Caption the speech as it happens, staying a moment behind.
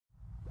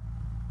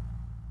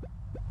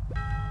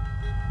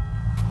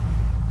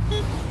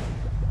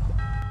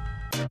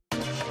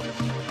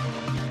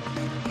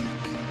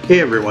Hey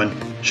everyone,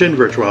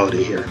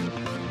 ShinVirtuality here.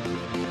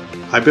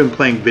 I've been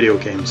playing video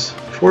games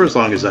for as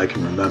long as I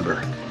can remember,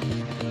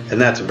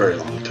 and that's a very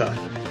long time.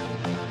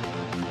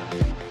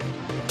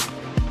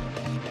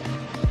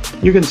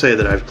 You can say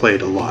that I've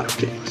played a lot of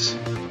games.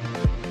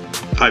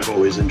 I've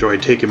always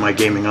enjoyed taking my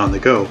gaming on the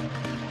go,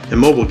 and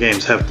mobile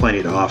games have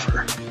plenty to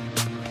offer.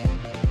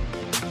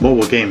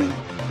 Mobile gaming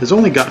has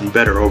only gotten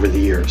better over the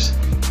years.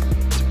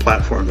 It's a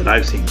platform that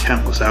I've seen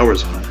countless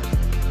hours on.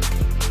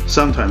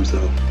 Sometimes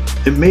though,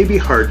 it may be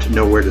hard to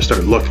know where to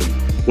start looking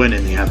when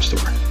in the App Store.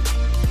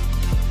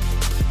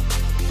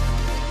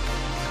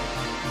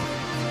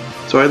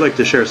 So I'd like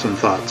to share some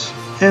thoughts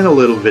and a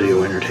little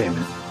video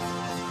entertainment.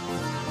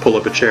 Pull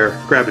up a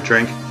chair, grab a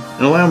drink,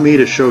 and allow me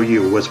to show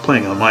you what's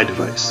playing on my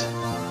device.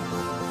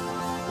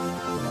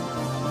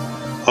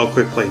 I'll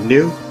quick play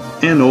new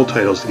and old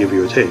titles to give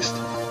you a taste.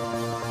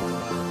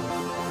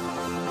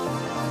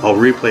 I'll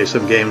replay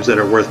some games that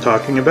are worth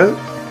talking about.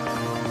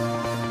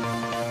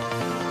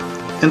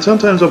 And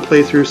sometimes I'll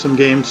play through some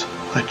games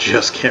I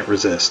just can't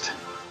resist.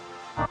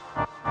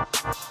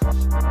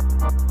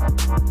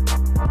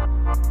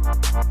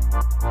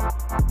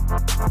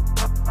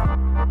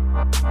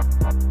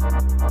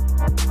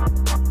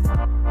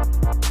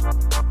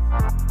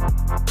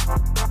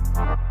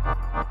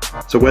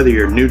 So whether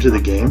you're new to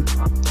the game,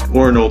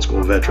 or an old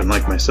school veteran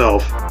like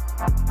myself,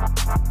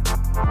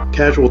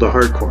 casual to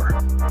hardcore,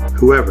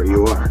 whoever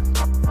you are,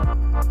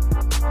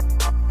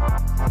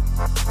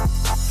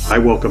 I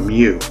welcome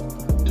you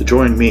to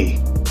join me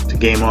to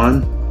game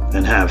on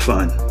and have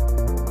fun.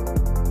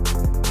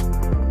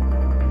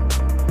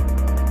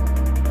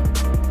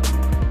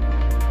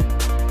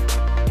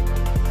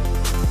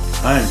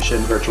 I'm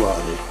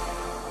ShinVirtuality.